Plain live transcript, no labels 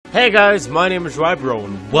Hey guys, my name is Rybro,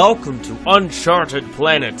 and welcome to Uncharted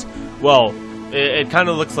Planet. Well, it kind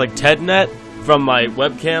of looks like TEDnet from my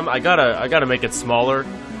webcam. I gotta make it smaller.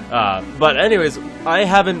 But anyways, I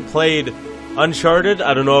haven't played Uncharted.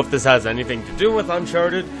 I don't know if this has anything to do with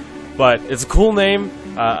Uncharted, but it's a cool name.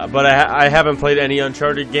 But I haven't played any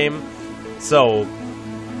Uncharted game, so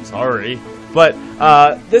sorry. But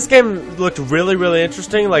this game looked really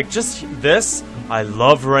interesting. Like just this, I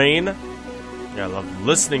love rain. Yeah, I love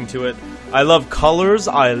listening to it. I love colors.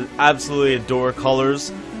 I absolutely adore colors.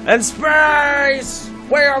 And space!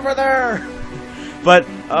 Way over there! But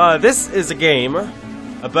this is a game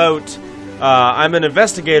about... I'm an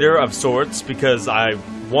investigator of sorts because I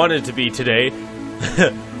wanted to be today.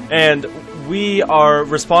 And we are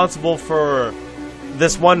responsible for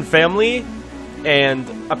this one family. And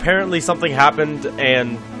apparently something happened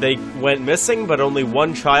and they went missing, but only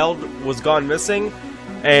one child was gone missing.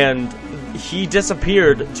 And he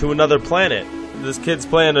disappeared to another planet. This kid's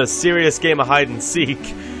playing a serious game of hide and seek.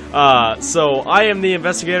 So I am the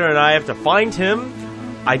investigator and I have to find him.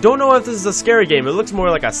 I don't know if this is a scary game. It looks more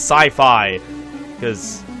like a sci-fi.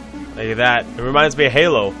 Because, like that, it reminds me of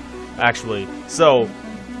Halo, actually. So,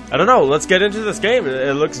 I don't know. Let's get into this game.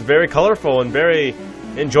 It looks very colorful and very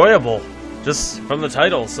enjoyable. Just from the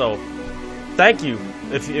title. So, thank you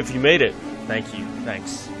if you made it. Thank you.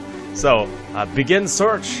 Thanks. So, begin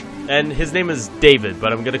search. And his name is David,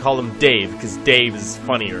 but I'm gonna call him Dave, because Dave is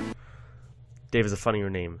funnier. Dave is a funnier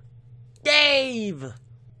name. Dave!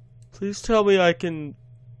 Please tell me I can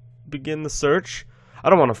begin the search. I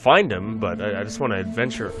don't want to find him, but I just want to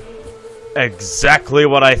adventure. Exactly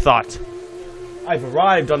what I thought. I've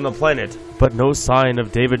arrived on the planet, but no sign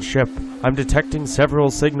of David's ship. I'm detecting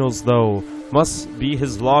several signals, though. Must be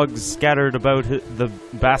his logs scattered about the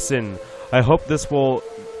basin. I hope this will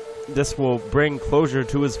bring closure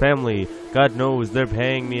to his family. God knows they're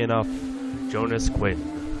paying me enough. Jonas Quinn.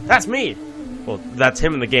 That's me! Well, that's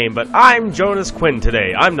him in the game, but I'm Jonas Quinn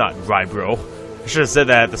today. I'm not Rybro. I should have said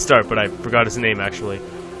that at the start, but I forgot his name, actually.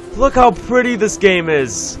 Look how pretty this game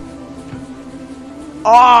is!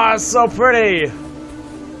 Oh, it's so pretty!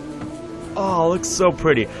 Oh, it looks so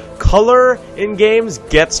pretty. Color in games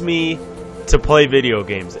gets me to play video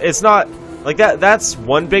games. It's not... Like, that's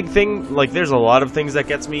one big thing. Like, there's a lot of things that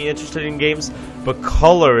gets me interested in games, but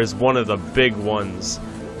color is one of the big ones.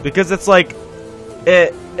 Because it's like,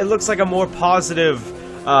 it looks like a more positive,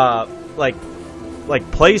 like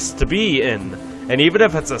place to be in. And even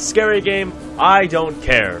if it's a scary game, I don't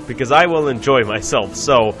care, because I will enjoy myself.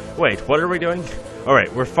 So, wait, what are we doing?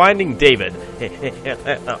 Alright, we're finding David.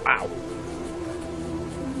 Ow.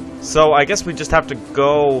 So, I guess we just have to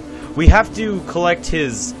go... We have to collect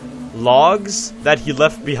his... logs that he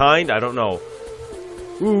left behind? I don't know.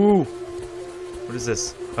 Ooh. What is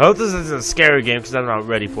this? I hope this isn't a scary game because I'm not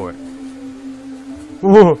ready for it.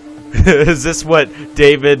 Ooh. Is this what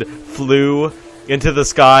David flew into the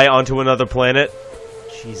sky onto another planet?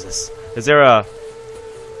 Jesus. Is there a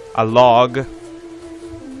log?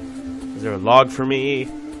 Is there a log for me?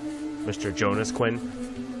 Mr. Jonas Quinn?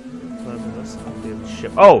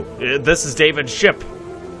 Oh, this is David's ship.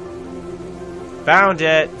 Found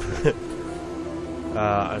it!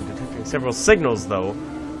 I'm detecting several signals, though.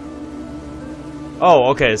 Oh,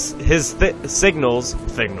 okay. His signals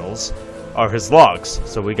are his logs,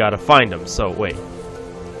 so we gotta find them. So, wait.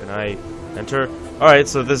 Can I enter? Alright,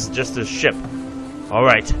 so this is just his ship.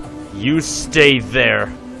 Alright. You stay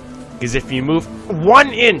there. Because if you move 1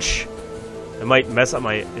 inch, it might mess up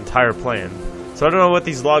my entire plan. So I don't know what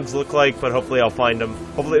these logs look like, but hopefully I'll find them.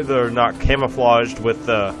 Hopefully they're not camouflaged with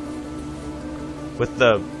the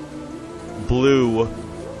blue.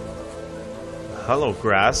 Hello,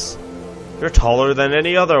 grass. You're taller than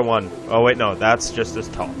any other one. Oh, wait, no, that's just as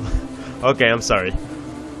tall. Okay, I'm sorry.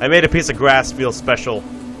 I made a piece of grass feel special,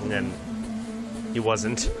 and he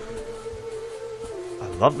wasn't. I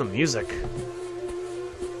love the music.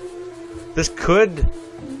 This could...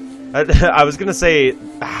 I was gonna say,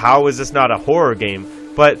 how is this not a horror game?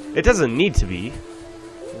 But it doesn't need to be.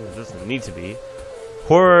 It doesn't need to be.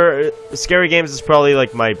 Horror, scary games is probably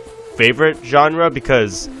like my favorite genre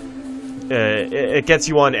because it gets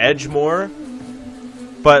you on edge more.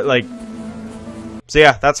 But like, so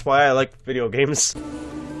yeah, that's why I like video games.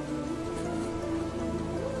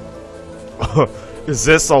 Is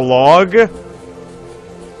this a log?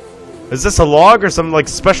 Is this a log or some like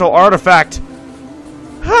special artifact?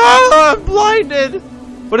 Ah, I'm blinded.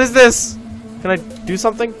 What is this? Can I do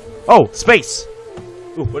something? Oh, space.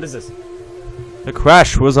 Ooh, what is this? The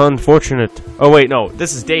crash was unfortunate. Oh wait, no,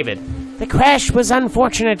 this is David. The crash was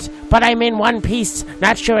unfortunate, but I'm in one piece.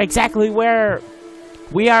 Not sure exactly where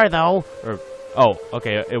we are, though. Or Oh,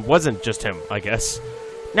 okay, it wasn't just him, I guess.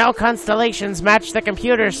 No constellations match the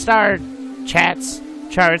computer star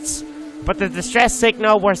charts, but the distress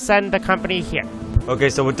signal will send the company here. Okay,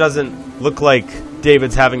 so it doesn't look like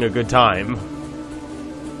David's having a good time.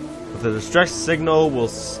 But the distress signal will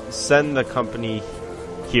send the company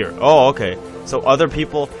here. Oh, okay. So other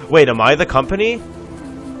people... Wait, am I the company?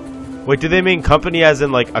 Wait, do they mean company as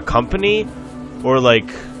in, like, a company? Or, like,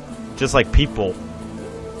 just, like, people?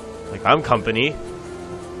 Like, I'm company.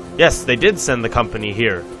 Yes, they did send the company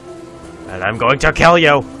here. And I'm going to kill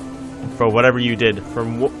you! For whatever you did. For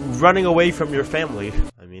running away from your family.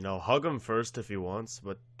 I mean, I'll hug him first if he wants,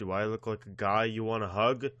 but do I look like a guy you want to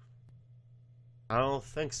hug? I don't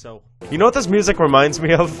think so. You know what this music reminds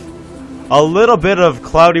me of? A little bit of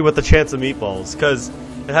Cloudy with a Chance of Meatballs, because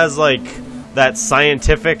it has, like, that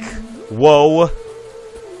scientific... Whoa!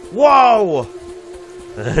 Whoa!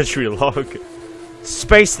 Entry log.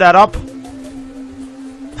 Space that up!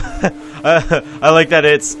 I like that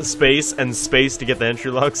it's space and space to get the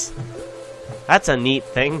entry logs. That's a neat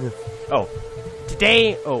thing. Oh.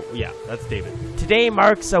 Today... Oh, yeah, that's David. Today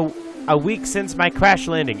marks a week since my crash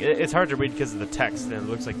landing. It's hard to read because of the text, and it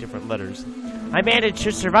looks like different letters. I managed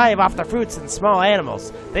to survive off the fruits and small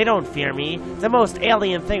animals. They don't fear me. The most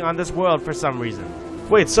alien thing on this world for some reason.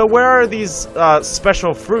 Wait, so where are these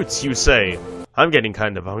special fruits, you say? I'm getting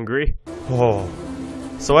kind of hungry. Oh.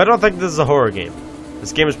 So I don't think this is a horror game.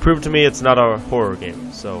 This game has proved to me it's not a horror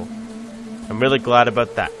game, so I'm really glad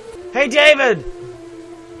about that. Hey, David!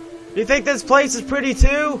 You think this place is pretty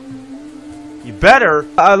too? You better.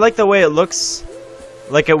 I like the way it looks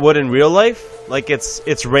like it would in real life. Like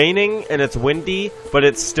it's raining and it's windy, but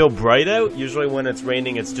it's still bright out. Usually when it's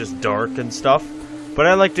raining, it's just dark and stuff. But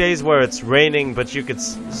I like days where it's raining, but you could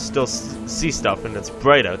still see stuff and it's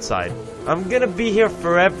bright outside. I'm gonna be here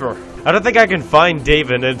forever. I don't think I can find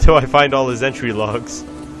David until I find all his entry logs.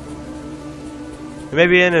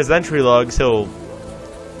 Maybe in his entry logs he'll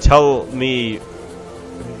tell me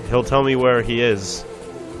where he is.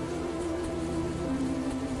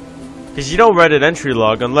 Because you don't write an entry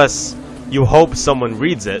log unless you hope someone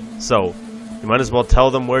reads it, so you might as well tell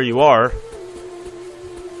them where you are.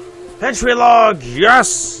 Entry log,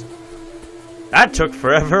 yes! That took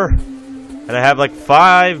forever. And I have like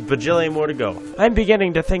 5 bajillion more to go. I'm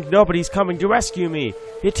beginning to think nobody's coming to rescue me.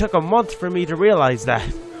 It took a month for me to realize that.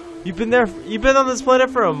 You've been on this planet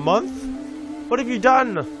for a month? What have you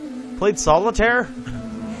done? Played solitaire?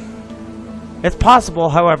 It's possible,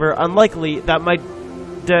 however, unlikely that my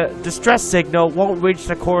distress signal won't reach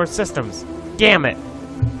the core systems. Damn it.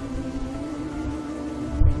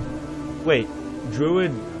 Wait,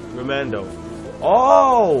 Druid Romando.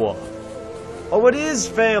 Oh! Oh, it is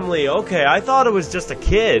family. Okay, I thought it was just a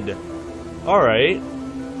kid. Alright.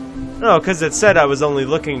 No, because it said I was only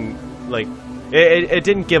looking, like... It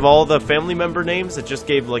didn't give all the family member names. It just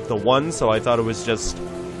gave, like, the one, so I thought it was just...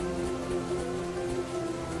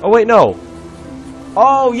 Oh, wait, no.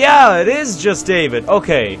 Oh, yeah, it is just David.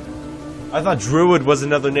 Okay. I thought Druid was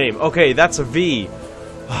another name. Okay, that's a V.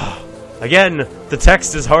 Again, the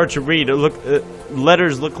text is hard to read.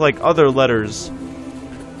 Letters look like other letters.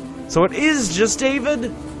 So it is just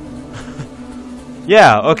David?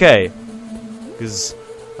 Yeah, okay. Because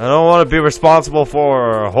I don't want to be responsible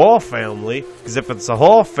for a whole family. Because if it's a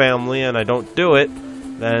whole family and I don't do it,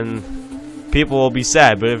 then people will be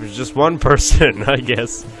sad. But if it's just one person, I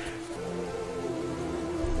guess.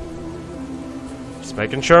 Just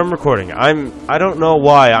making sure I'm recording. I don't know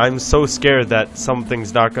why I'm so scared that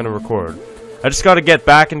something's not going to record. I just got to get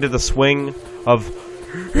back into the swing of...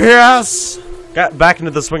 Yes! Got back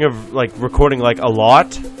into the swing of, like, recording, like, a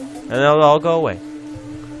lot. And it'll all go away.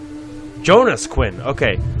 Jonas Quinn.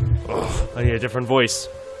 Okay. Ugh, I need a different voice.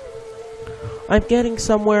 I'm getting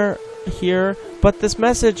somewhere here, but this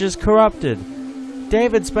message is corrupted.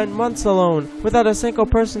 David spent months alone, without a single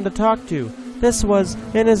person to talk to. This was,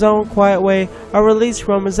 in his own quiet way, a release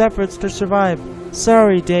from his efforts to survive.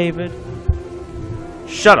 Sorry, David.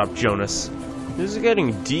 Shut up, Jonas. This is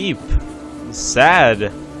getting deep. And sad.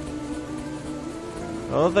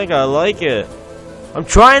 I don't think I like it. I'm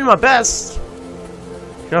trying my best.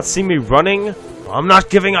 You not see me running? I'm not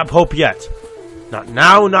giving up hope yet. Not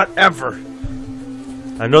now, not ever.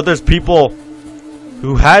 I know there's people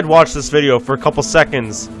who had watched this video for a couple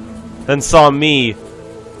seconds, then saw me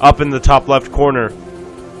up in the top left corner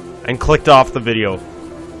and clicked off the video.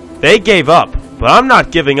 They gave up, but I'm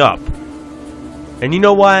not giving up. And you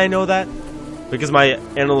know why I know that? Because my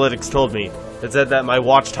analytics told me. It said that my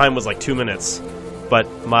watch time was like 2 minutes, but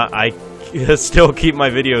I still keep my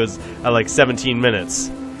videos at like 17 minutes.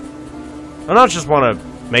 I don't just want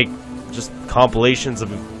to make just compilations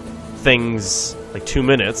of things like 2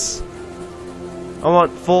 minutes. I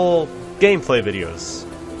want full gameplay videos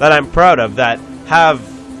that I'm proud of, that have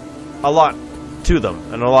a lot to them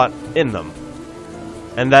and a lot in them,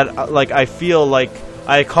 and that like I feel like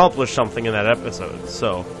I accomplished something in that episode.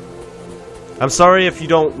 So I'm sorry if you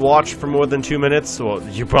don't watch for more than 2 minutes. Well,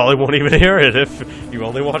 you probably won't even hear it if you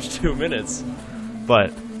only watch 2 minutes.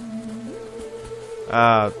 But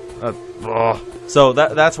so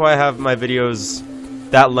that's why I have my videos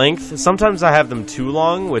that length. Sometimes I have them too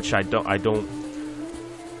long, which I don't.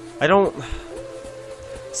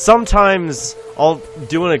 Sometimes I'll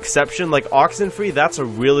do an exception, like Oxenfree. That's a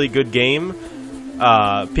really good game.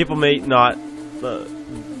 People may not,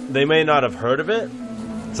 they may not have heard of it.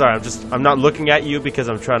 Sorry, I'm not looking at you because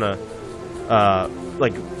I'm trying to,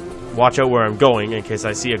 like, watch out where I'm going in case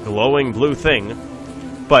I see a glowing blue thing.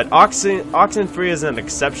 But Oxenfree is an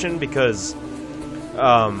exception because,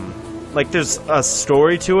 like, there's a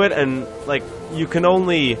story to it, and like you can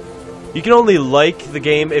only like the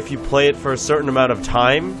game if you play it for a certain amount of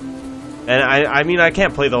time. And I mean, I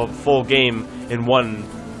can't play the full game in one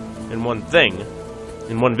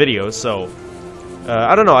video, so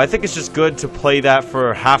I don't know. I think it's just good to play that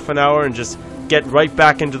for half an hour and just get right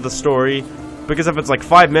back into the story. Because if it's like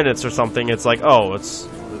 5 minutes or something, it's like, oh,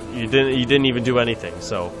 you didn't even do anything.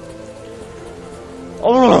 So,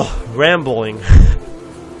 rambling.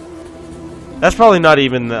 That's probably not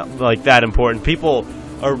even like that important. People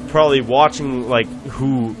are probably watching, like,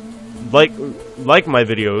 who like my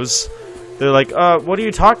videos. They're like, what are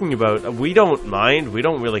you talking about? We don't mind. We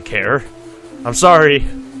don't really care. I'm sorry.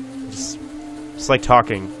 Just like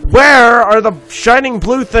talking. Where are the shining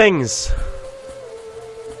blue things?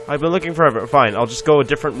 I've been looking forever. Fine, I'll just go a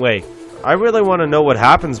different way. I really want to know what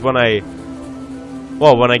happens when I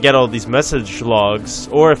get all these message logs,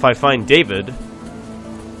 or if I find David.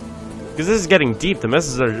 Because this is getting deep. The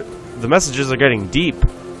messages are getting deep.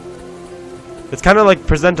 It's kind of like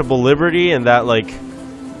Presentable Liberty, in that, like,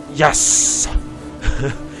 yes,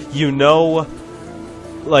 you know,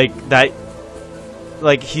 like that,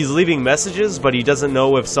 like he's leaving messages, but he doesn't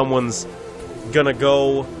know if someone's gonna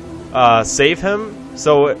go save him.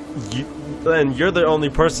 So you're the only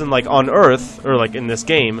person, like, on Earth, or like in this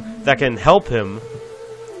game, that can help him.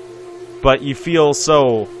 But you feel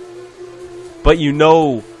so, but you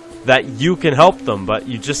know that you can help them, but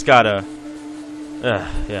you just gotta,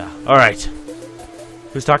 yeah. All right.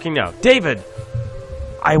 Who's talking now? David!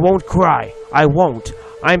 I won't cry. I won't.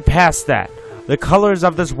 I'm past that. The colors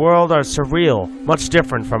of this world are surreal, much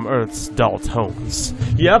different from Earth's dull tones.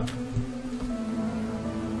 Yep.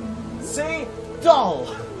 See?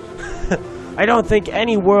 Dull! I don't think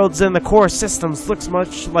any worlds in the core systems looks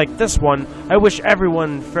much like this one. I wish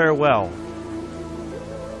everyone farewell.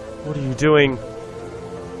 What are you doing?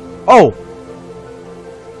 Oh!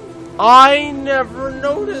 I never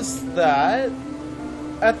noticed that.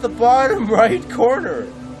 At the bottom right corner.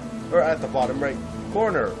 Or at the bottom right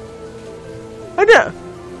corner. I know.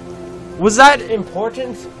 Was that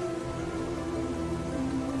important?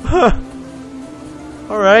 Huh.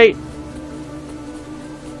 Alright.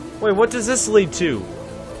 Wait, what does this lead to?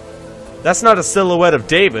 That's not a silhouette of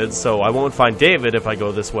David, so I won't find David if I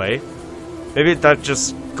go this way. Maybe that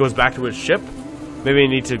just goes back to his ship? Maybe I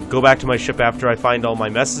need to go back to my ship after I find all my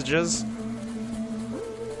messages?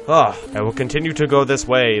 Ah, I will continue to go this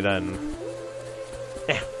way, then.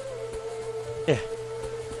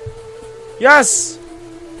 Yes!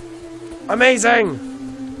 Amazing!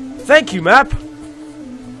 Thank you, map!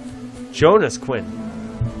 Jonas Quinn.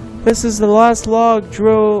 This is the last log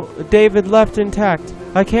David left intact.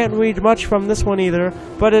 I can't read much from this one either,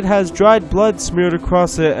 but it has dried blood smeared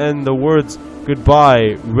across it and the words,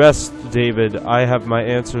 "Goodbye, rest, David. I have my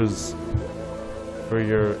answers for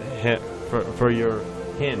your hin."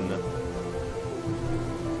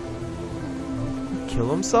 Kill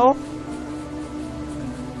himself?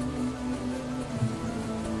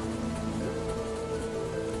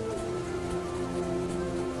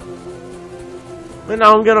 And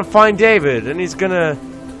now I'm gonna find David, and he's gonna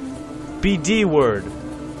be D-word.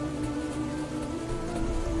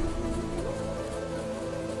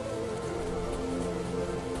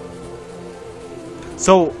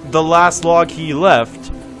 So, the last log he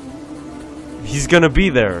left, he's gonna be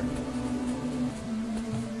there.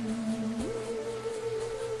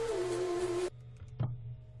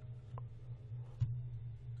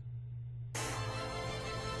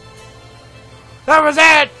 That was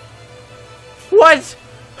it! What?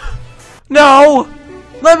 No!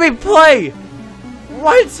 Let me play!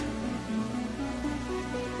 What?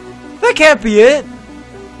 That can't be it!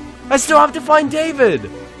 I still have to find David!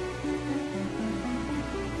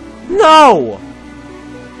 No!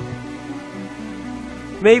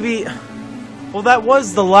 maybe... Well, that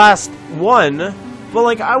was the last one, but,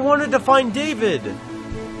 like, I wanted to find David.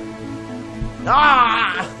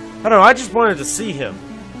 Ah! I don't know, I just wanted to see him.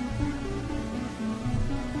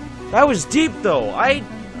 That was deep, though.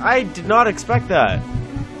 I did not expect that.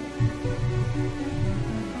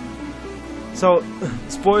 So,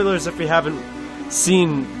 spoilers if you haven't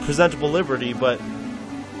seen Presentable Liberty, but...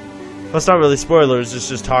 Well, it's not really spoilers, it's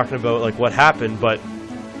just talking about, like, what happened, but...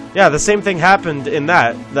 Yeah, the same thing happened in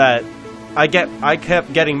that I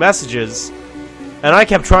kept getting messages, and I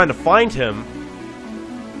kept trying to find him,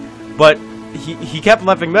 but he kept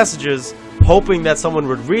leaving messages, hoping that someone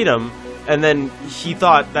would read them, and then he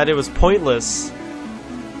thought that it was pointless,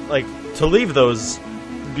 like, to leave those,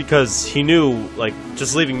 because he knew, like,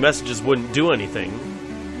 just leaving messages wouldn't do anything.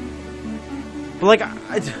 But, like,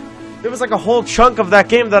 there was, like, a whole chunk of that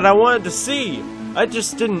game that I wanted to see. I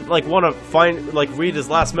just didn't, like, want to find, like, read his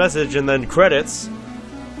last message and then credits.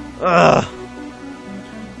 Ugh.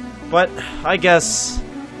 But I guess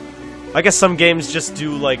some games just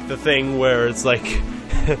do, like, the thing where it's like,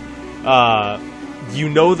 you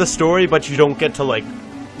know the story, but you don't get to, like,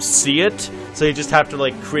 see it, so you just have to,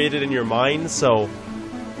 like, create it in your mind. So,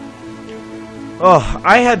 oh,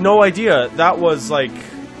 I had no idea that was, like,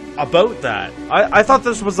 about that. I thought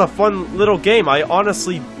this was a fun little game. I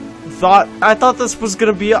honestly I thought this was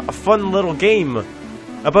gonna be a fun little game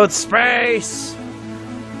about space,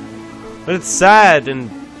 but it's sad and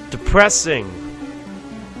depressing.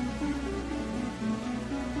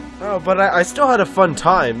 Oh, but I still had a fun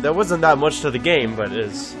time. There wasn't that much to the game, but it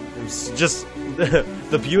was just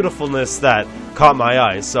the beautifulness that caught my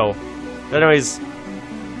eye. So, anyways,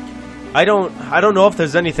 I don't know if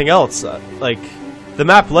there's anything else. Like, the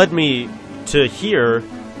map led me to here,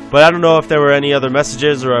 but I don't know if there were any other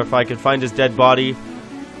messages or if I could find his dead body.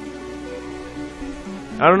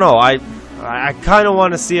 I don't know. I kind of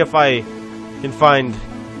want to see if I can find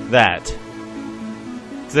that.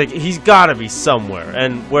 It's like, he's got to be somewhere.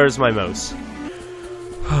 And where's my mouse?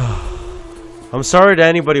 I'm sorry to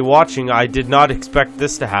anybody watching. I did not expect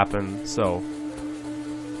this to happen. So,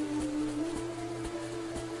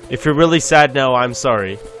 if you're really sad now, I'm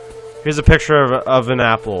sorry. Here's a picture of an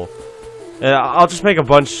apple. I'll just make a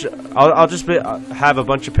bunch. I'll just have a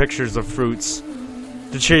bunch of pictures of fruits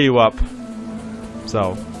to cheer you up.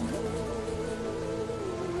 So,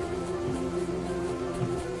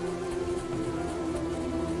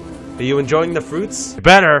 are you enjoying the fruits?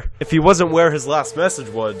 Better. If he wasn't where his last message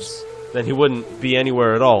was, then he wouldn't be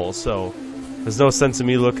anywhere at all. So, there's no sense in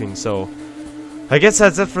me looking. So, I guess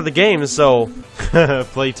that's it for the game. So,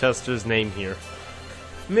 playtester's name here.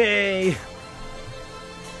 Me.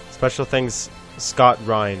 Special thanks, Scott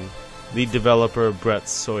Ryan. Lead developer, Brett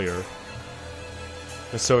Sawyer.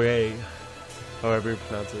 Or Sawyer, however you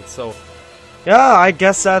pronounce it. So, yeah, I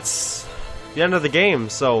guess that's the end of the game.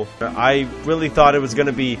 So, I really thought it was going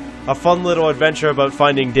to be a fun little adventure about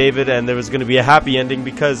finding David, and there was going to be a happy ending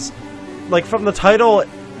because, like, from the title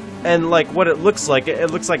and, like, what it looks like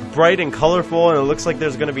bright and colorful, and it looks like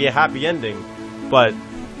there's going to be a happy ending. But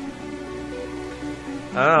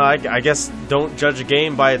I don't know, I guess don't judge a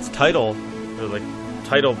game by its title, or like,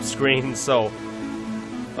 title screen, so...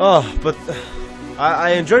 Oh, but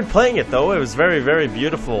I enjoyed playing it, though. It was very, very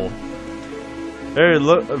beautiful. Very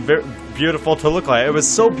beautiful to look at. It was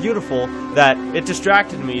so beautiful that it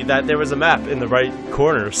distracted me that there was a map in the right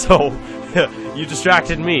corner, so... You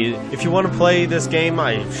distracted me. If you want to play this game,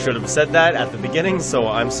 I should have said that at the beginning, so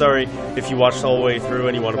I'm sorry if you watched all the way through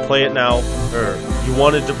and you want to play it now, or you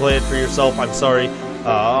wanted to play it for yourself, I'm sorry.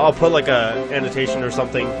 I'll put like a annotation or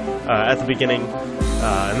something at the beginning,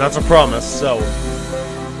 and that's a promise. So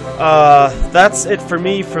that's it for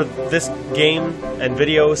me for this game and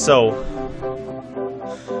video. So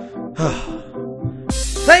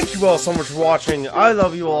thank you all so much for watching. I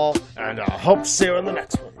love you all, and I hope to see you in the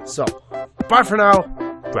next one. So bye for now.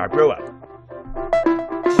 Rybro Out.